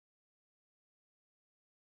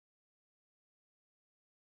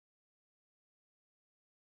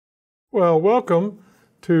Well, welcome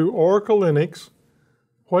to Oracle Linux,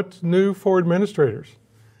 What's New for Administrators.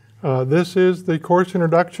 This is the course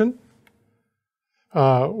introduction.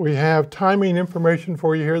 We have timing information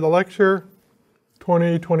for you here. The lecture,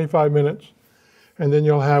 20-25 minutes. And then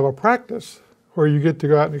you'll have a practice where you get to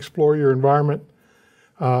go out and explore your environment.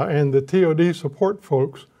 And the TOD support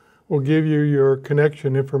folks will give you your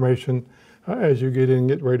connection information as you get in and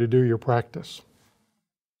get ready to do your practice.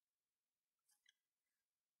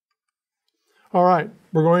 All right,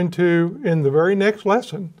 we're going to, in the very next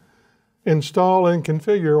lesson, install and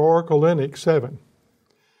configure Oracle Linux 7.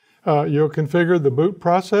 You'll configure the boot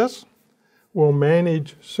process. We'll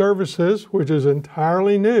manage services, which is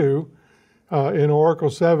entirely new in Oracle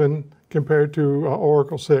 7 compared to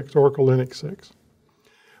Oracle Linux 6.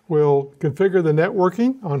 We'll configure the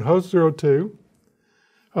networking on host 02.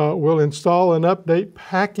 We'll install and update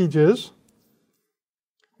packages.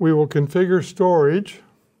 We will configure storage.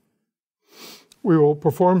 We will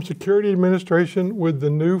perform security administration with the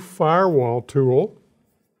new firewall tool.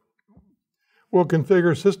 We'll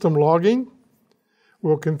configure system logging.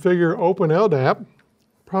 We'll configure Open LDAP,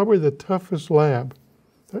 probably the toughest lab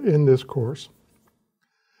in this course.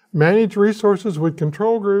 Manage resources with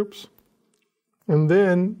control groups. And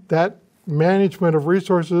then that management of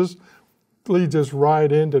resources leads us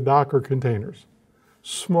right into Docker containers.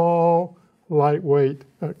 Small, lightweight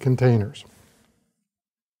containers.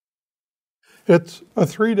 It's a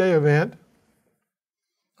 3-day event.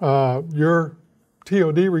 Your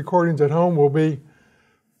TOD recordings at home will be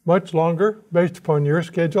much longer based upon your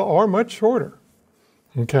schedule or much shorter.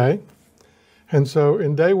 Okay? And so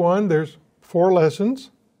in day 1, there's 4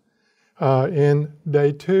 lessons. In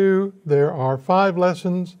day 2, there are 5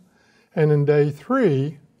 lessons. And in day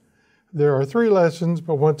 3, there are 3 lessons,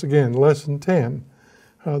 but once again, lesson 10,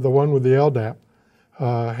 the one with the LDAP,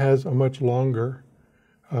 has a much longer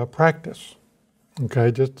practice.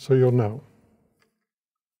 Okay, just so you'll know.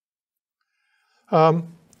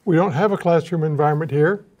 We don't have a classroom environment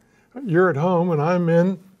here. You're at home and I'm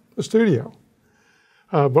in the studio.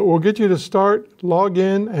 But we'll get you to start, log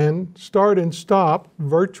in, and start and stop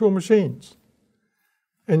virtual machines.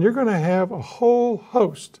 And you're going to have a whole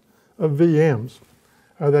host of VMs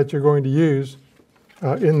that you're going to use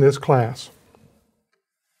in this class.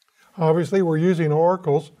 Obviously, we're using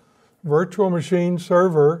Oracle's virtual machine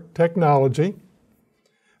server technology.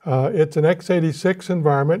 It's an x86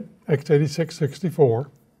 environment, x86-64.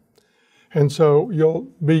 And so you'll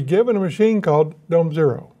be given a machine called Dome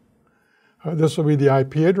 0. This will be the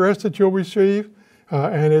IP address that you'll receive,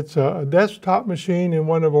 and it's a desktop machine in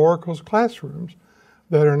one of Oracle's classrooms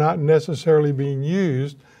that are not necessarily being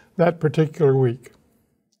used that particular week.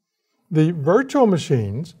 The virtual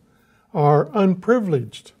machines are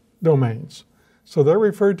unprivileged domains, so they're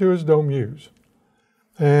referred to as Dome U's.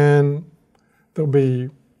 And there'll be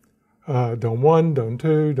Dome 1, Dome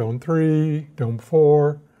 2, Dome 3, Dome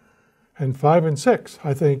 4, and 5 and 6,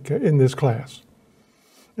 I think, in this class.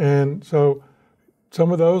 And so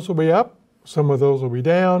some of those will be up, some of those will be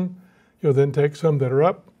down. You'll then take some that are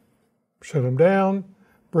up, shut them down,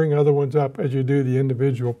 bring other ones up as you do the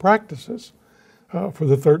individual practices for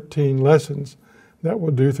the 13 lessons that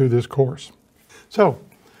we'll do through this course. So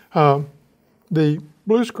the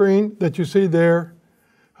blue screen that you see there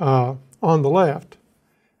on the left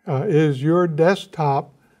is your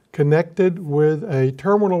desktop connected with a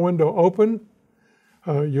terminal window open.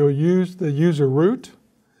 You'll use the user root,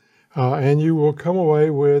 and you will come away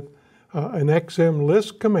with an XM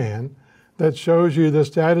list command that shows you the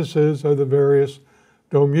statuses of the various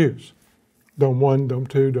Dome U's. Dome 1, Dome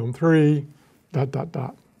 2, Dome 3, ... The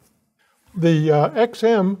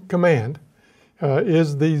XM command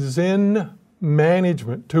is the Xen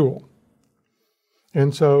management tool.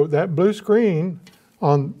 And so that blue screen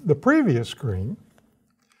on the previous screen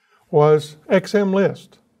was XM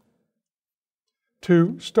list.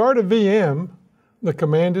 To start a VM, the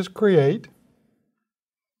command is create.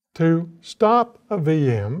 To stop a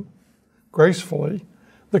VM gracefully,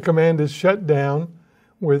 the command is shut down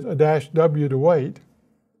with a -W to wait.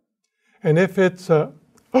 And if it's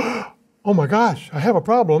oh my gosh, I have a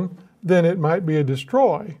problem, then it might be a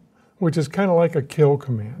destroy, which is kind of like a kill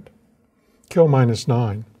command. Kill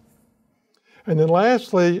 -9. And then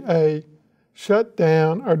lastly, a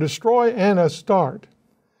shutdown, or destroy and a start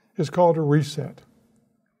is called a reset.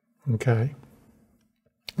 Okay?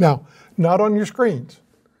 Now, not on your screens.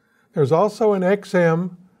 There's also an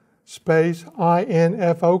XM space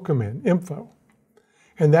info command, info.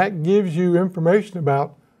 And that gives you information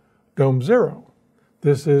about Dome 0.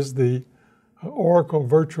 This is the Oracle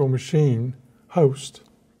virtual machine host.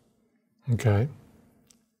 Okay?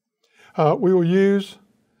 We will use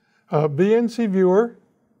a VNC viewer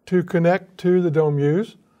to connect to the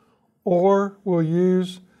DOMUs, or we'll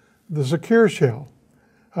use the secure shell,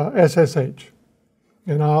 SSH.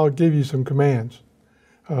 And I'll give you some commands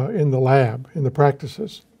in the lab, in the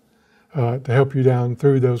practices, to help you down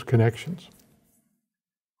through those connections.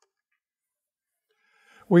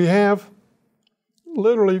 We have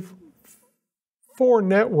literally 4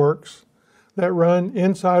 networks that run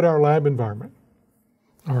inside our lab environment.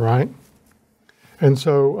 All right? And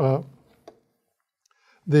so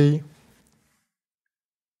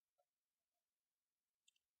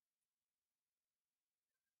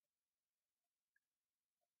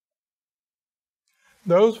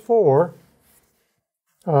those 4,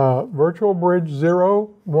 Virtual Bridge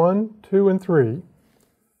 0, 1, 2, and 3,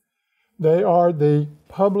 they are the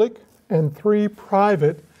public and 3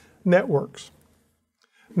 private networks.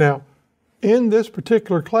 Now, in this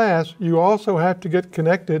particular class, you also have to get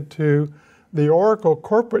connected to the Oracle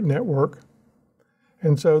corporate network.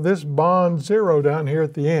 And so this bond 0 down here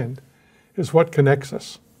at the end is what connects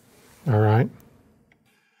us. All right.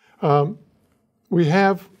 We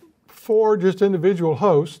have 4 just individual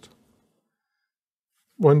hosts,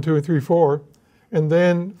 1, 2, 3, 4. And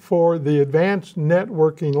then for the advanced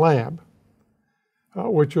networking lab,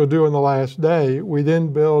 which we'll do on the last day, we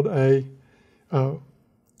then build a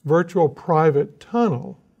virtual private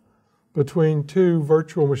tunnel between 2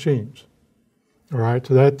 virtual machines. All right,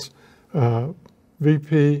 so that's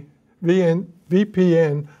VPN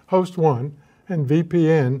host 1 and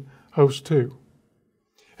VPN host 2.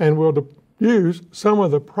 And we'll use some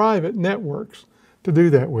of the private networks to do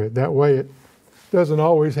that with. That way it doesn't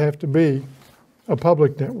always have to be a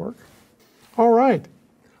public network. All right,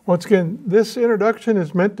 once again, this introduction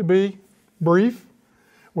is meant to be brief.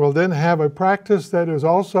 We'll then have a practice that is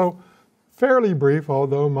also fairly brief,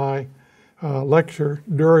 although my lecture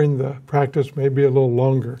during the practice may be a little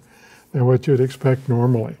longer than what you'd expect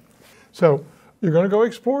normally. So you're going to go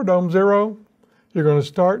explore Dome 0. You're going to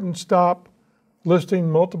start and stop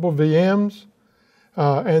listing multiple VMs.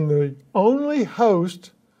 And the only host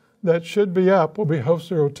that should be up will be host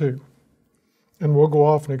 02. And we'll go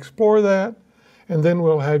off and explore that. And then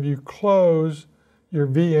we'll have you close your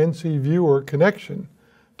VNC viewer connection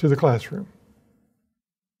to the classroom.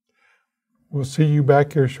 We'll see you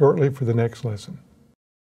back here shortly for the next lesson.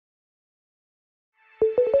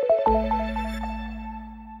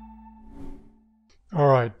 All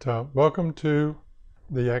right, welcome to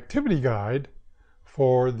the activity guide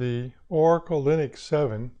for the Oracle Linux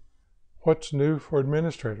 7, What's New for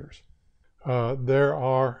Administrators. There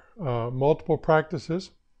are multiple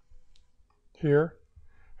practices here,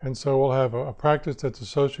 and so we'll have a practice that's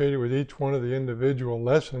associated with each one of the individual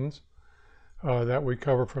lessons that we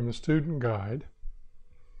cover from the student guide.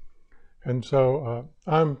 And so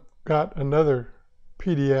I've got another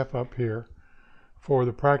PDF up here for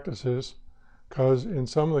the practices, because in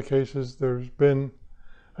some of the cases there's been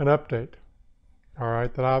an update, all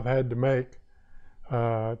right, that I've had to make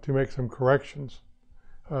some corrections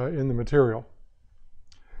in the material.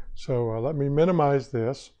 So let me minimize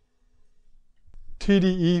this.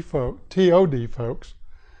 TOD folks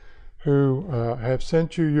who have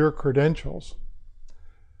sent you your credentials,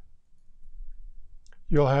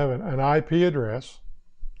 you'll have an IP address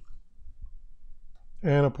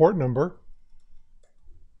and a port number.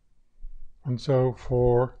 And so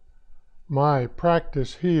for my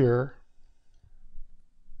practice here,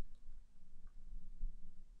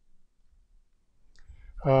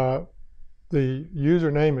 the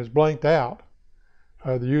username is blanked out.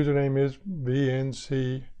 The username is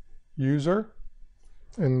VNC user,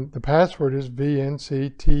 and the password is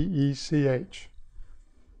VNCTECH.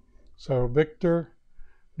 So Victor,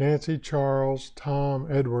 Nancy, Charles, Tom,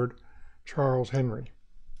 Edward, Charles, Henry.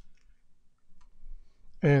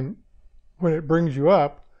 And when it brings you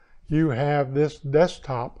up, you have this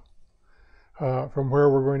desktop from where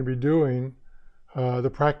we're going to be doing the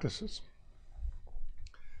practices.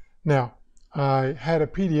 Now, I had a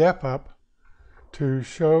PDF up to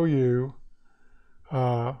show you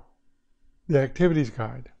the activities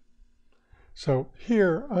guide. So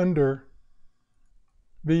here under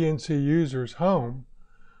VNC Users Home,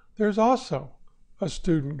 there's also a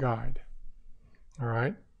student guide. All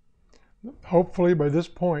right. Hopefully by this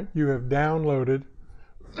point you have downloaded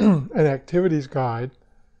an activities guide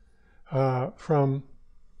from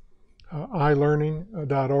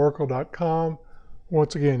ilearning.oracle.com.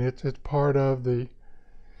 Once again, it's part of the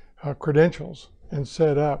credentials and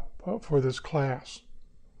set up for this class.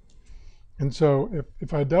 And so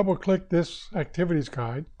if I double click this activities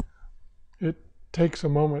guide, it takes a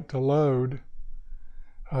moment to load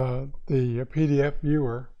the PDF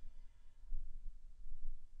viewer.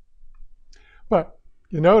 But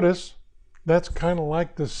you notice that's kind of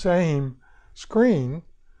like the same screen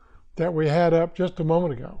that we had up just a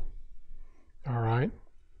moment ago. All right.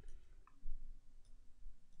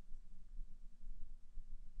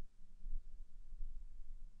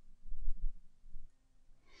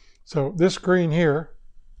 So this screen here,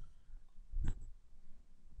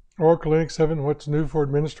 Oracle Linux 7, what's new for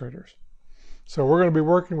administrators. So we're going to be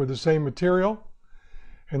working with the same material.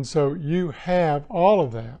 And so you have all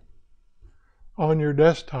of that on your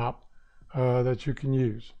desktop that you can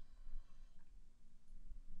use.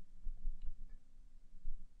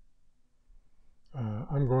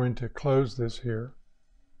 I'm going to close this here.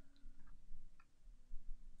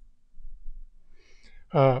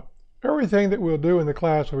 Everything that we'll do in the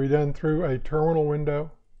class will be done through a terminal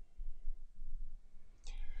window.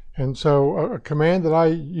 And so a command that I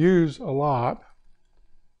use a lot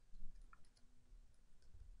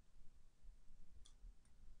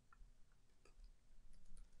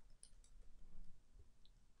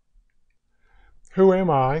who am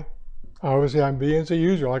I? Obviously, I'm BNC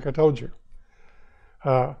user, like I told you.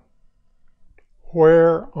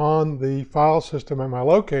 Where on the file system am I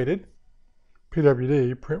located?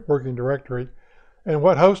 PWD, print working directory. And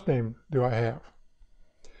what host name do I have?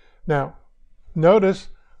 Now, notice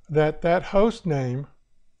that that host name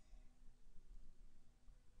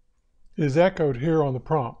is echoed here on the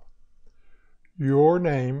prompt. Your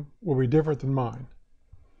name will be different than mine.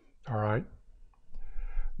 All right.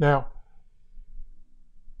 Now,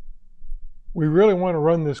 we really want to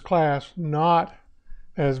run this class not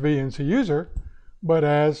as VNC user, but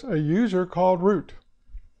as a user called root.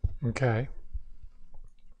 Okay.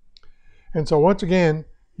 And so once again,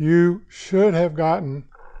 you should have gotten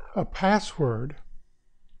a password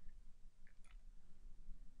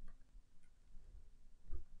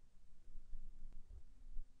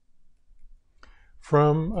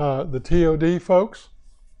from the TOD folks.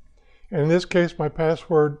 And in this case, my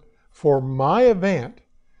password for my event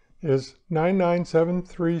is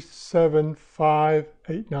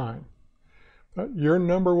 997375589. But your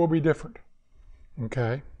number will be different.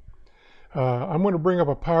 Okay. I'm going to bring up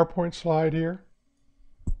a PowerPoint slide here.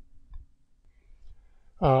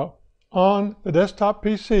 On the desktop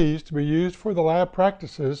PCs to be used for the lab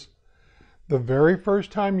practices, the very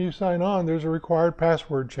first time you sign on, there's a required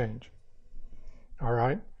password change. All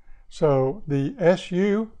right. So the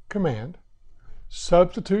SU command,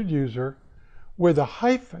 substitute user, with a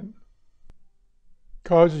hyphen,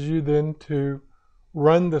 causes you then to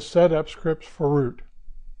run the setup scripts for root.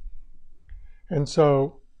 And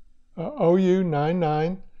so OU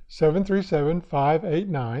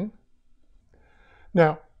 997375589.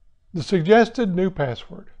 Now, the suggested new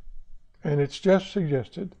password, and it's just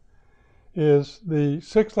suggested, is the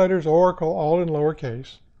 6 letters Oracle all in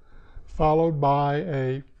lowercase, followed by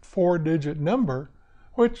a 4-digit number,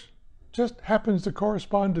 which just happens to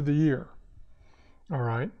correspond to the year. All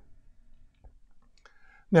right.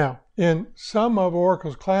 Now, in some of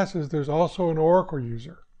Oracle's classes, there's also an Oracle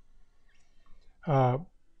user.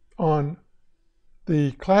 On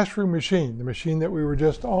the classroom machine, the machine that we were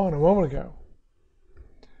just on a moment ago,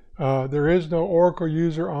 there is no Oracle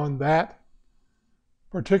user on that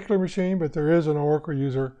particular machine, but there is an Oracle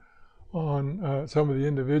user on some of the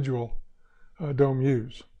individual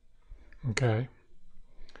DOMUs. Okay,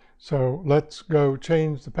 so let's go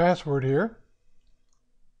change the password here.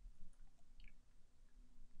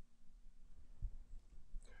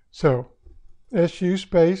 So SU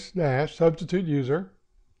space dash substitute user.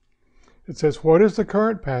 It says, what is the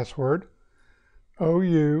current password?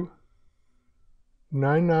 OU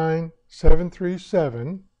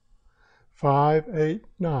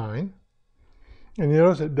 997375589. And you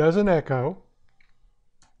notice it doesn't echo.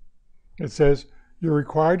 It says you're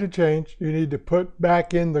required to change. You need to put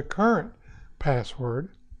back in the current password.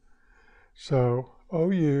 So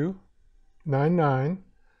OU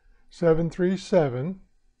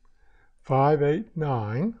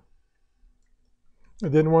 997375589.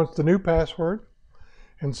 It then wants the new password.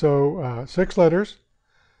 And so 6 letters,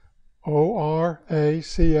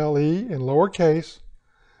 ORACLE in lowercase,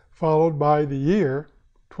 followed by the year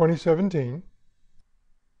 2017.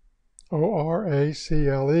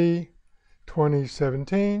 ORACLE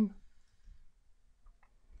 2017.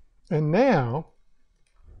 And now,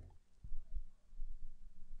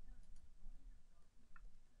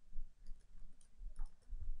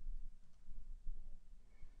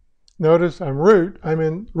 notice I'm root. I'm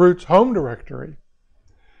in root's home directory.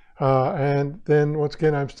 And then once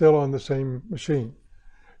again, I'm still on the same machine.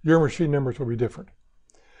 Your machine numbers will be different.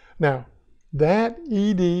 Now, that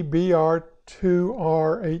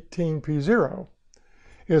EDBR2R18P0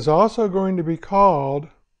 is also going to be called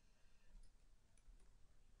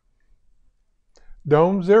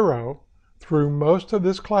DOM 0 through most of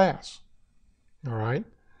this class. All right?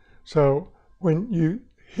 So when you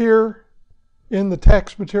hear in the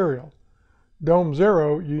text material DOM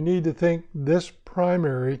 0, you need to think this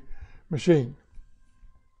primary machine.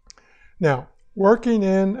 Now, working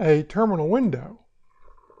in a terminal window,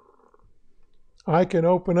 I can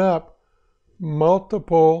open up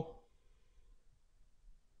multiple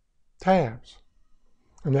tabs,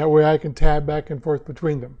 and that way I can tab back and forth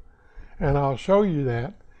between them. And I'll show you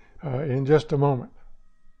that in just a moment.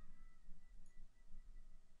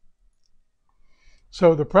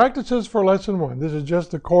 So the practices for lesson 1, this is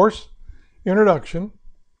just the course introduction.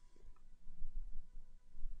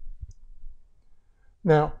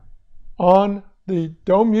 Now, on the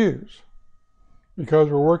DOM use, because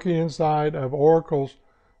we're working inside of Oracle's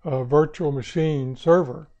virtual machine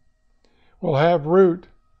server, we'll have root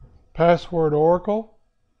password Oracle,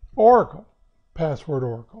 Oracle password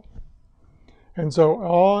Oracle. And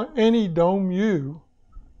so any DOM-U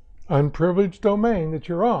unprivileged domain that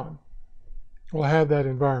you're on will have that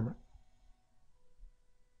environment.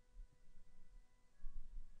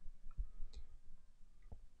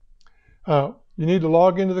 You need to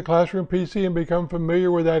log into the classroom PC and become familiar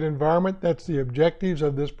with that environment. That's the objectives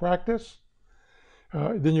of this practice.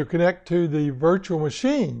 Then you connect to the virtual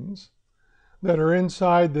machines that are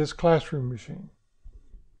inside this classroom machine.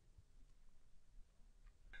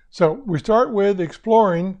 So we start with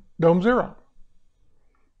exploring DOM 0.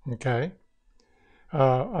 Okay.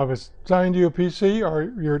 I've assigned you a PC,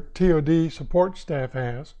 or your TOD support staff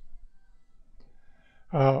has.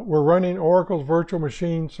 We're running Oracle's virtual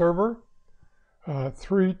machine server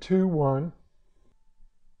 321.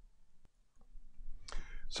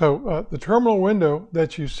 So the terminal window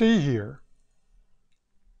that you see here,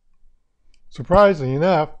 surprisingly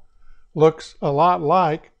enough, looks a lot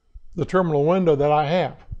like the terminal window that I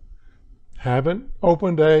have. Haven't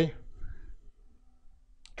opened a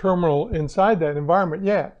terminal inside that environment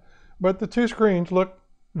yet, but the two screens look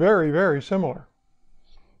very, very similar.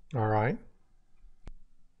 All right.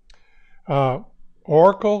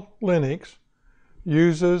 Oracle Linux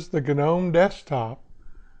uses the GNOME desktop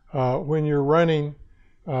when you're running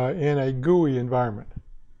in a GUI environment.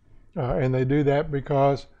 And they do that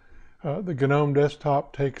because the GNOME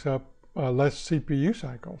desktop takes up less CPU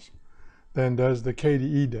cycles than does the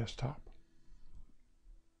KDE desktop.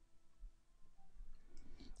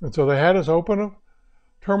 And so they had us open a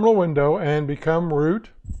terminal window and become root.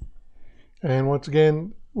 And once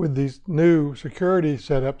again, with these new security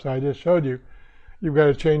setups I just showed you, you've got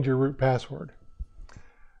to change your root password.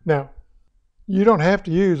 Now, you don't have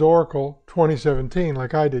to use Oracle 2017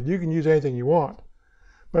 like I did. You can use anything you want.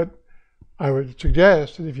 But I would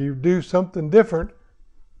suggest that if you do something different,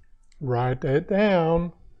 write that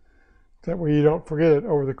down. That way you don't forget it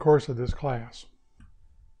over the course of this class.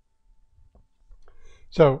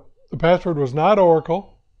 So the password was not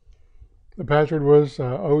Oracle. The password was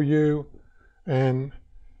OU, and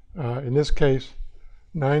in this case,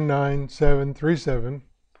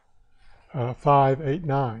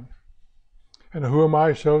 99737-589. And who am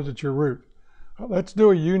I shows that you're root. Let's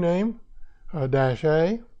do a uname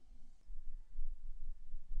 -A.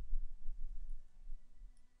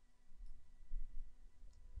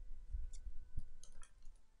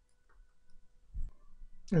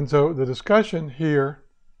 And so the discussion here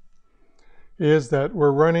is that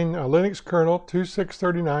we're running a Linux kernel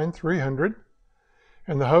 2639-300,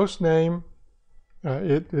 and the host name,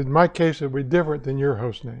 in my case, it would be different than your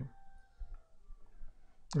host name.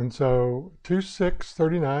 And so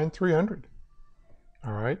 2639-300.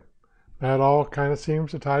 All right, that all kind of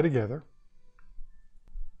seems to tie together.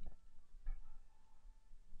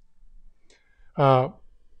 I'm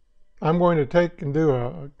going to take and do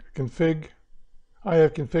a config,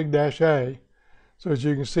 ifconfig-A, so as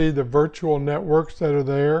you can see the virtual networks that are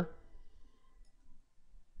there.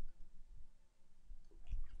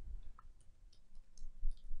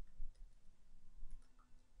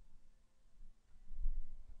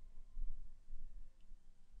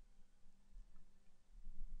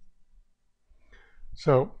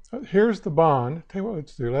 So here's the bond. Tell you what,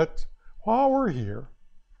 let's do. While we're here,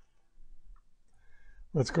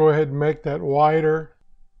 let's go ahead and make that wider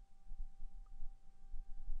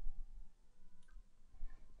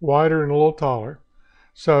and a little taller.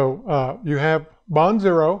 So you have bond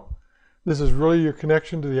 0. This is really your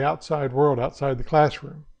connection to the outside world, outside the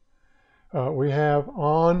classroom. We have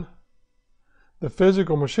on the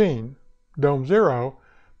physical machine, DOM 0,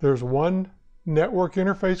 there's one network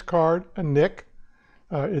interface card, a NIC.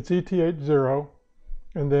 It's ETH0.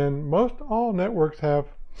 And then most all networks have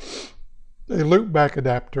a loopback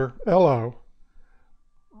adapter, LO,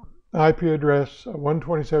 IP address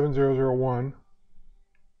 127.0.0.1.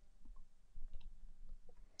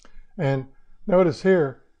 And notice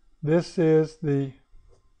here, this is the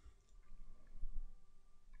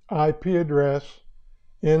IP address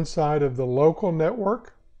inside of the local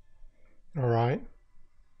network. All right.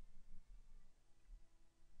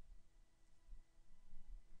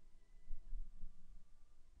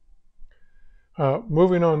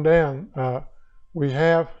 Moving on down, we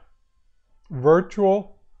have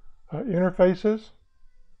virtual interfaces.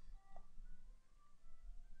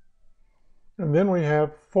 And then we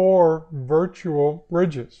have 4 virtual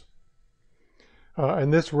bridges.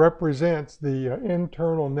 And this represents the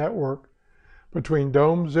internal network between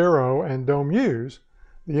Dome 0 and Dome U's,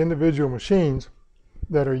 the individual machines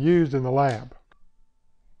that are used in the lab.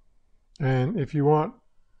 And if you want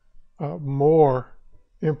more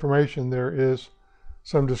information, there is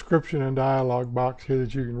some description and dialog box here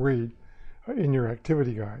that you can read in your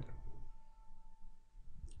activity guide.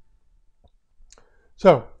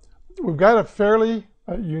 So we've got a fairly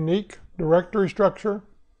unique directory structure.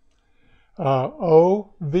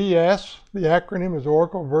 OVS, the acronym is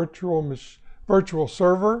Oracle Virtual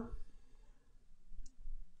Server.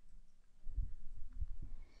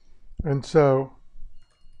 And so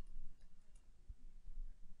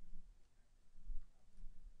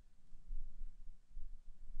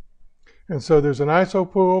there's an ISO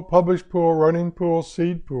pool, publish pool, running pool,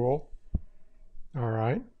 seed pool. All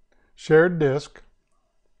right. Shared disk.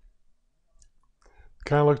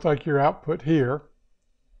 Kind of looks like your output here.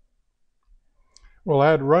 We'll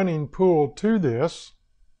add running pool to this.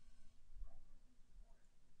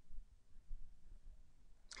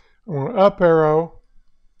 I want to up arrow,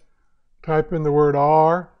 type in the word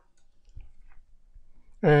R,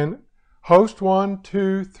 and host 1,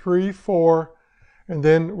 2, 3, 4, and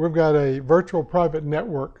then we've got a virtual private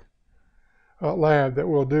network lab that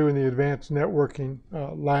we'll do in the advanced networking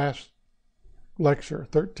last lecture,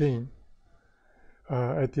 13,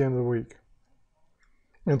 at the end of the week.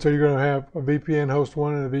 And so you're going to have a VPN host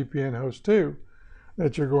 1 and a VPN host 2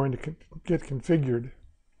 that you're going to get configured.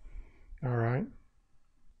 All right.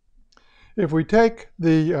 If we take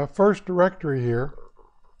the first directory here,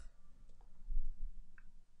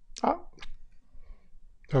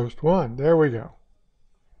 host 1, there we go.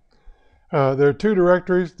 There are 2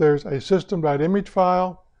 directories. There's a system.image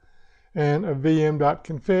file and a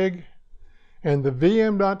vm.config. And the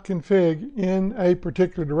vm.config in a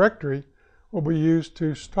particular directory will be used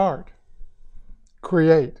to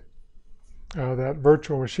create that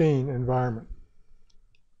virtual machine environment.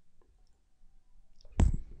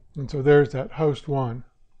 And so there's that host 1.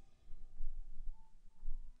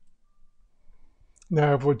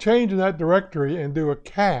 Now if we change that directory and do a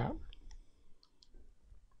cat,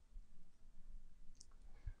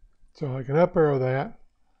 so I can up arrow that,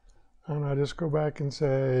 and I just go back and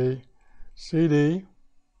say cd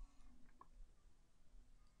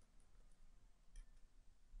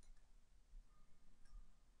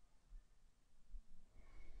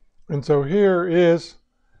and so here is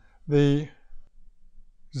the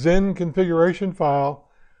Zen configuration file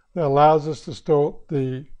that allows us to store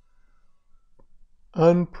the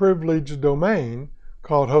unprivileged domain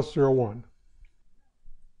called host01.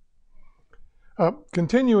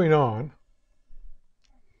 Continuing on,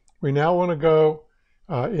 we now want to go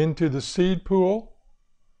into the seed pool.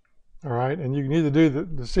 All right, and you can either do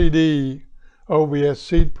the CD OVS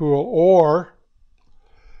seed pool, or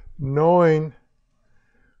knowing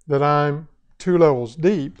that I'm 2 levels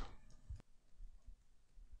deep,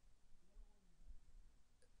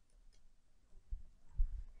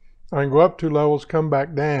 I can go up 2 levels, come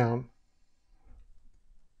back down,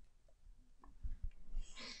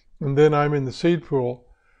 and then I'm in the seed pool.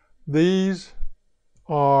 These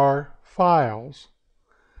are files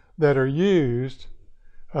that are used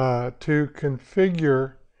to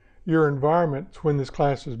configure your environment when this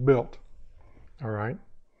class is built. All right.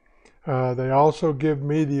 They also give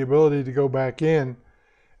me the ability to go back in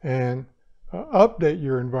and update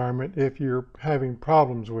your environment if you're having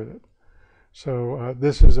problems with it. So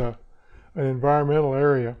this is an environmental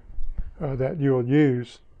area that you'll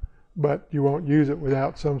use, but you won't use it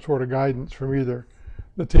without some sort of guidance from either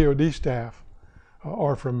the TOD staff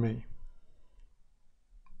or from me.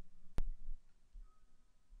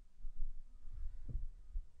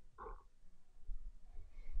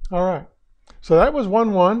 All right, so that was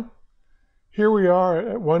 1.1. Here we are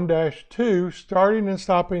at 1-2, starting and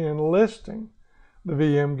stopping and listing the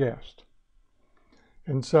VM guest.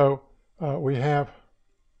 And so we have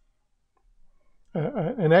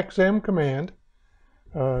an XM command.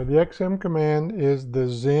 The XM command is the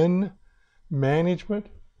Zen management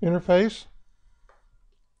interface.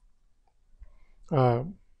 A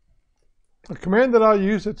command that I'll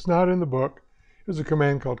use that's not in the book is a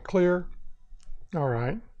command called clear. All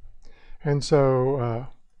right. And so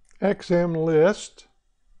xmlist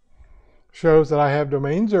shows that I have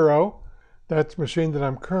domain 0. That's the machine that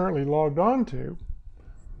I'm currently logged on to.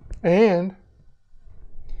 And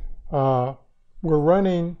we're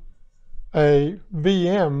running a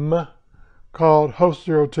VM called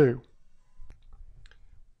host02.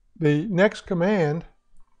 The next command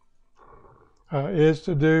is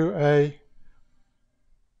to do a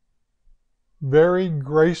very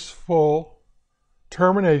graceful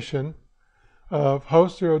termination of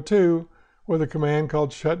host02 with a command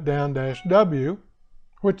called shutdown-w,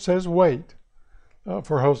 which says wait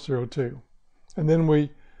for host02. And then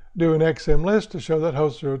we do an xmlist to show that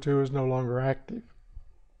host02 is no longer active.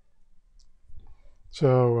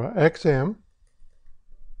 So xm,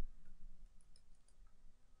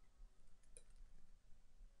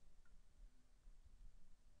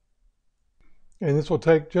 and this will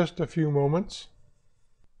take just a few moments.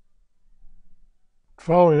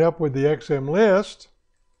 Following up with the xmlist,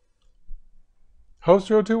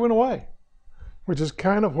 host02 went away, which is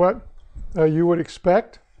kind of what you would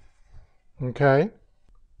expect. Okay.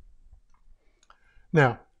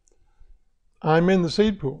 Now, I'm in the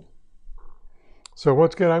seed pool. So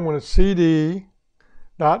once again, I'm going to cd ...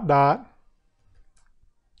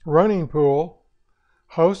 running pool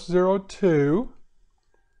host02.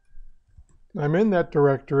 I'm in that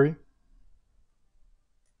directory.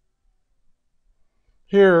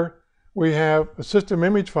 Here we have a system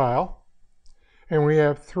image file, and we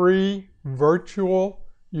have 3 virtual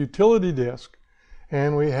utility disks,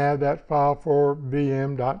 and we have that file for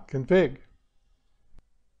vm.config.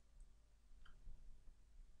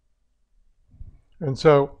 And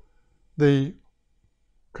so the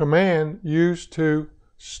command used to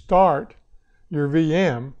start your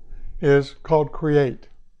VM is called create.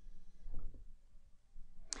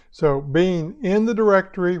 So being in the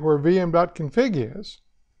directory where vm.config is,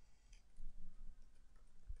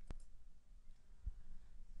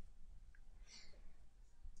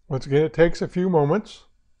 once again, it takes a few moments.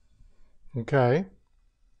 Okay.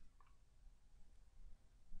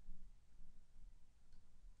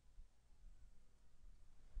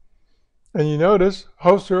 And you notice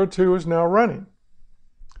host02 is now running.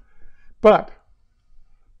 But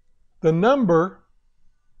the number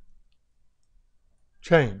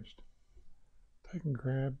changed. Take and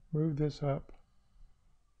grab, move this up.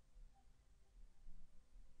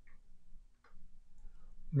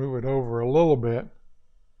 Move it over a little bit.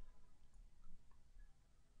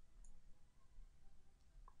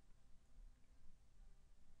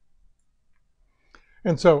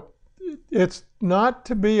 And so it's not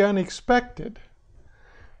to be unexpected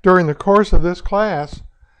during the course of this class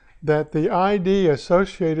that the ID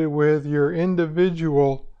associated with your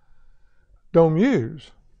individual DOMUs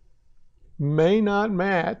may not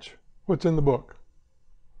match what's in the book.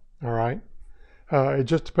 All right? It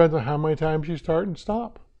just depends on how many times you start and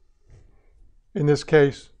stop. In this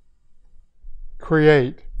case,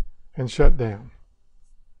 create and shut down.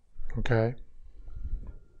 Okay?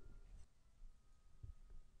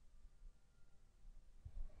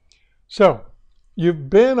 So, you've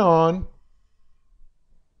been on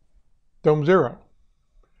DOM 0.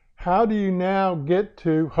 How do you now get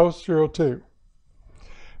to host02?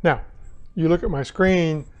 Now, you look at my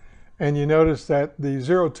screen and you notice that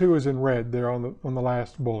the 02 is in red there on the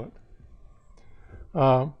last bullet.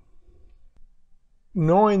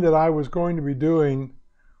 Knowing that I was going to be doing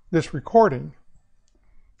this recording,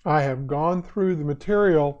 I have gone through the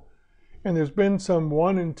material and there's been some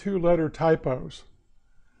 1- and 2-letter typos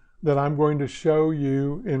that I'm going to show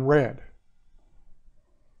you in red.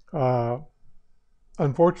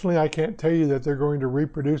 Unfortunately, I can't tell you that they're going to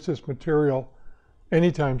reproduce this material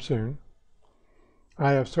anytime soon.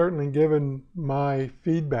 I have certainly given my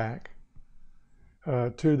feedback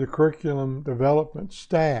to the curriculum development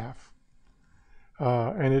staff,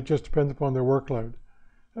 and it just depends upon their workload.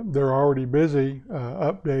 They're already busy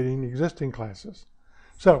updating existing classes.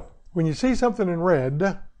 So when you see something in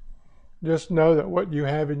red, just know that what you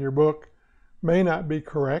have in your book may not be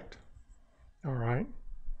correct. All right.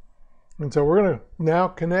 And so we're going to now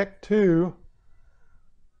connect to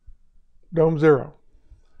DOM 0.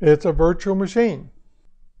 It's a virtual machine.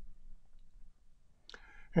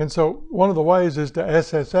 And so one of the ways is to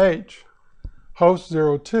SSH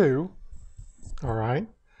host02. All right.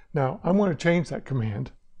 Now I'm going to change that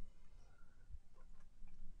command.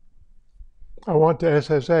 I want to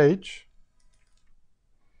SSH.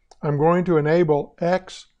 I'm going to enable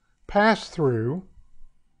X pass-through.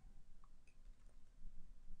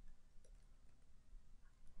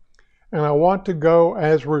 and I want to go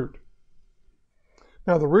as root.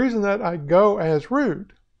 Now the reason that I go as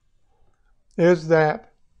root is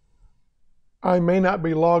that I may not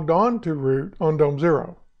be logged on to root on DOM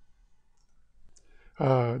 0.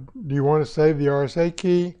 Do you want to save the RSA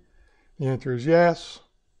key? The answer is yes.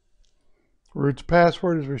 Root's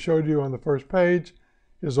password, as we showed you on the first page,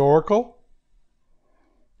 is Oracle.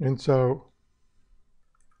 And so,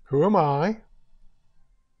 who am I?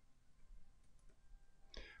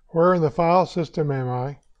 Where in the file system am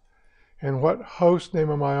I? And what host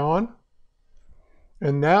name am I on?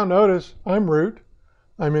 And now notice I'm root.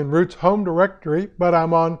 I'm in root's home directory, but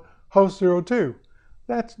I'm on host 02.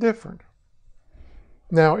 That's different.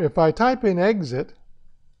 Now, if I type in exit,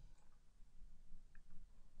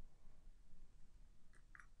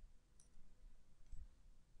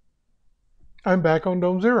 I'm back on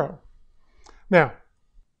DOM 0. Now,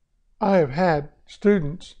 I have had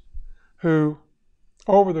students who,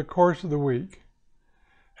 over the course of the week,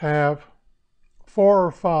 have 4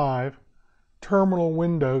 or 5 terminal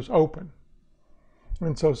windows open.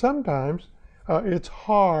 And so sometimes it's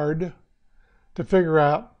hard to figure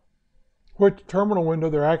out which terminal window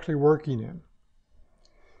they're actually working in.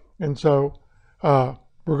 And so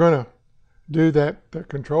we're going to do that, the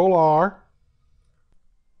Control R.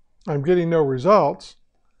 I'm getting no results,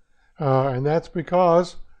 and that's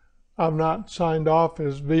because I'm not signed off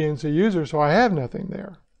as VNC user, so I have nothing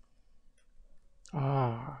there.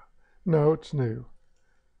 No, it's new.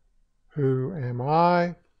 Who am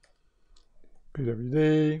I?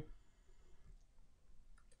 PWD.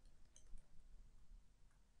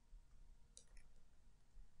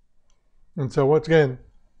 And so once again,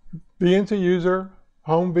 VNC user,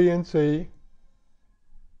 home VNC,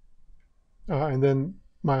 and then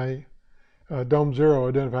my DOM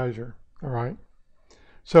 0 identifier. All right.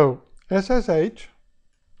 So SSH,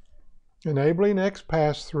 enabling X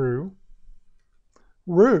pass-through,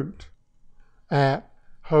 root at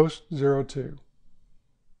host 02.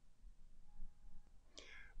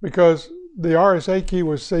 Because the RSA key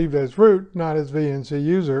was saved as root, not as VNC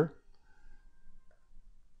user,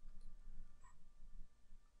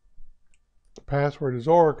 the password is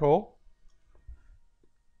Oracle.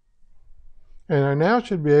 And I now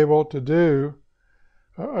should be able to do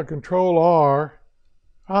a Control R.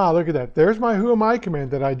 Look at that. There's my who am I command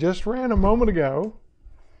that I just ran a moment ago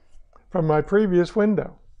from my previous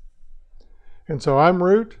window. And so I'm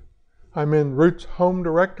root. I'm in root's home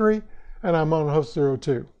directory, and I'm on host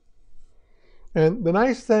 02. And the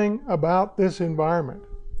nice thing about this environment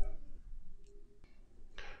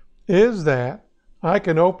is that I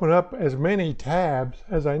can open up as many tabs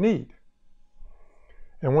as I need.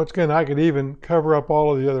 And once again, I could even cover up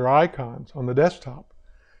all of the other icons on the desktop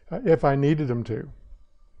if I needed them to.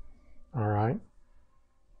 All right.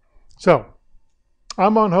 So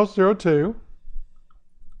I'm on host 02.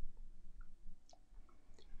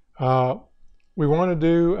 We want to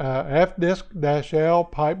do fdisk-l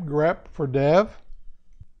pipe grep for dev.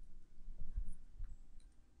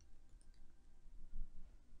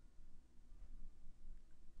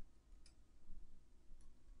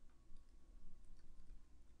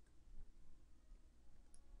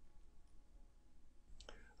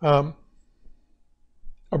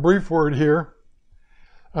 A brief word here.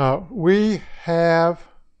 We have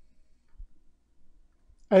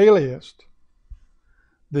aliased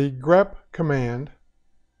the grep command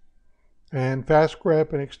and fast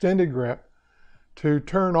grep and extended grep to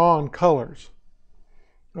turn on colors.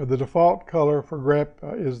 The default color for grep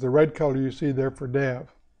is the red color you see there for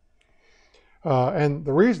dev. And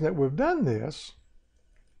the reason that we've done this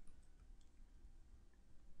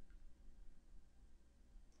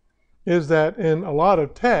is that in a lot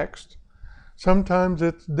of text, sometimes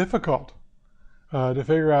it's difficult to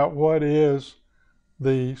figure out what is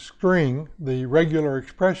the string, the regular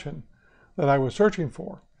expression that I was searching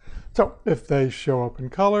for. So if they show up in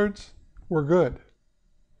colors, we're good.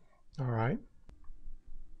 All right.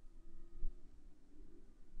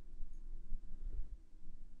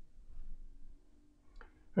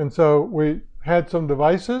 And so we had some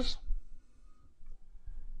devices,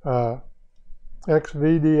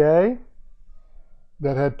 XVDA,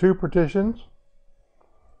 that had 2 partitions,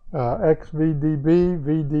 XVDB,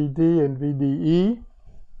 VDD, and VDE,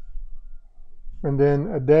 and then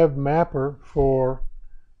a dev mapper for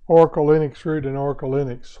Oracle Linux root and Oracle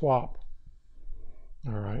Linux swap.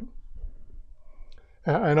 All right.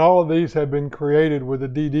 And all of these have been created with a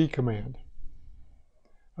DD command.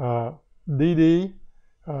 DD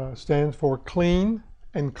stands for clean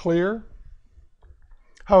and clear.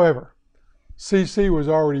 However, CC was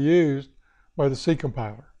already used by the C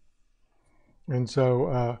compiler. And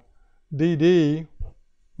so DD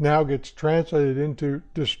now gets translated into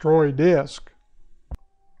destroy disk.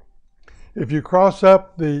 If you cross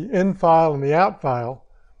up the in file and the out file,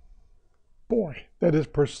 boy, that is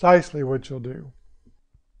precisely what you'll do.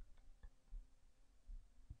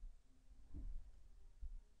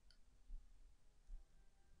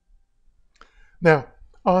 Now,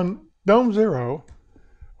 on Dome 0,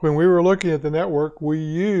 when we were looking at the network, we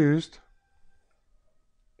used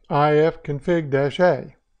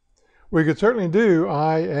ifconfig-a. We could certainly do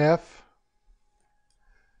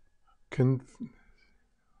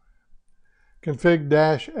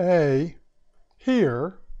config-a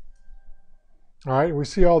here. All right, we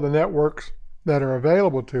see all the networks that are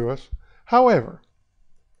available to us. However,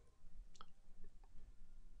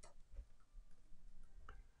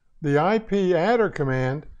 the IP adder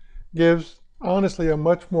command gives, honestly, a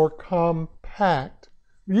much more compact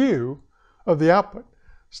view of the output.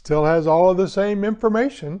 Still has all of the same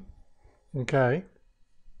information, okay,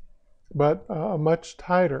 but a much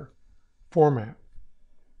tighter format.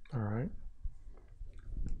 All right.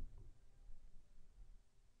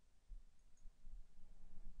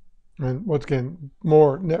 And once again,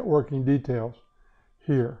 more networking details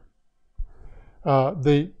here.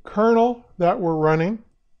 The kernel that we're running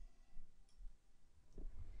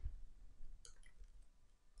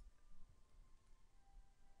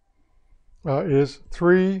is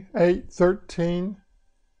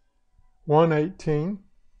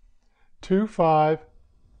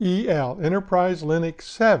 3.8.13.118.25EL, Enterprise Linux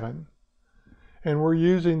 7, and we're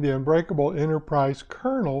using the Unbreakable Enterprise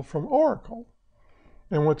kernel from Oracle.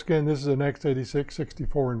 And once again, this is an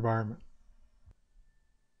x86-64 environment.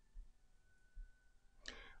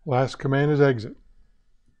 Last command is exit.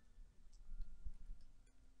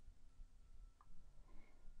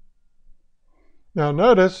 Now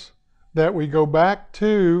notice that we go back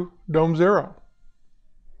to Dome 0.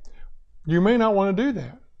 You may not want to do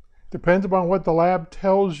that. Depends upon what the lab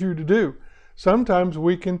tells you to do. Sometimes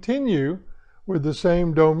we continue with the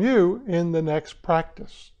same Dome U in the next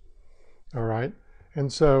practice. All right.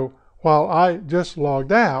 And so while I just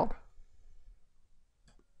logged out,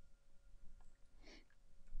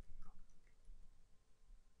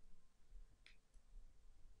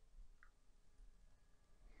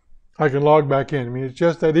 I can log back in. I mean, it's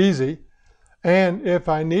just that easy. And if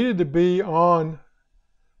I needed to be on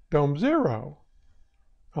Dome 0,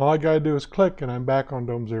 all I got to do is click and I'm back on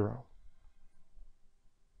Dome 0.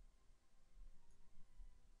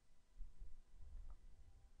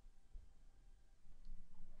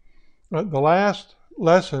 The last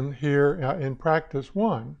lesson here in practice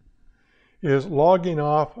 1 is logging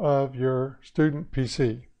off of your student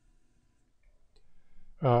PC.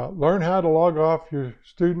 Learn how to log off your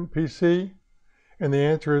student PC, and the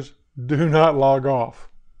answer is do not log off.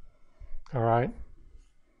 All right.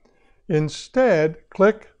 Instead,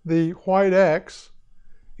 click the white X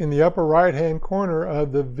in the upper right-hand corner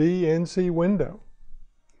of the VNC window.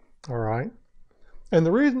 All right. And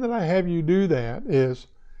the reason that I have you do that is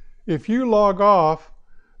if you log off,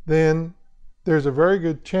 then there's a very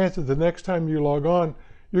good chance that the next time you log on,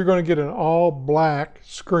 you're going to get an all black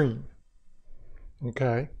screen.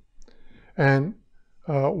 Okay. And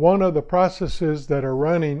one of the processes that are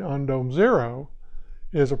running on Dome 0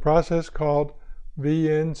 is a process called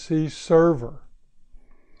VNC server.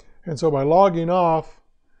 And so by logging off,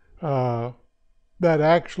 that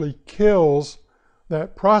actually kills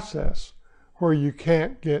that process where you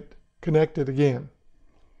can't get connected again.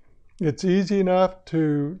 It's easy enough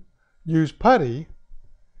to use PuTTY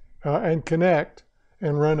and connect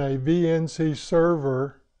and run a VNC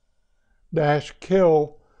server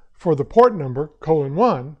 -kill for the port number,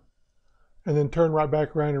 :1, and then turn right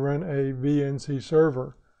back around and run a VNC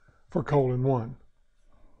server for :1.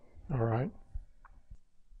 All right.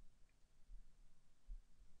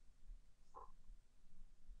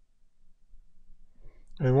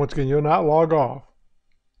 And once again, you'll not log off.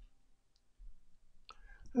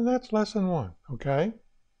 And that's lesson 1, okay?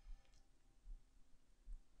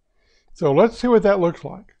 So let's see what that looks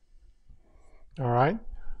like. All right.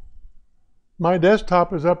 My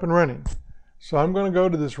desktop is up and running. So I'm going to go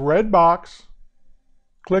to this red box,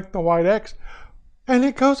 click the white X, and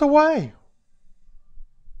it goes away.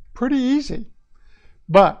 Pretty easy.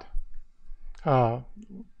 But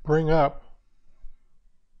bring up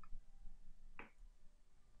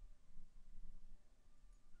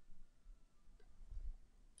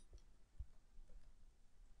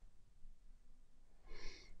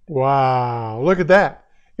wow, look at that.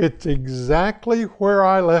 It's exactly where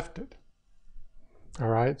I left it. All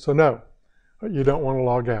right, so no, you don't want to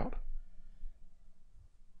log out.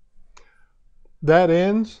 That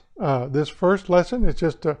ends this first lesson. It's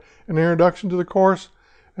just an introduction to the course.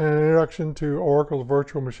 and an introduction to Oracle's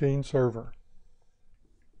virtual machine server.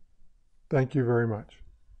 Thank you very much.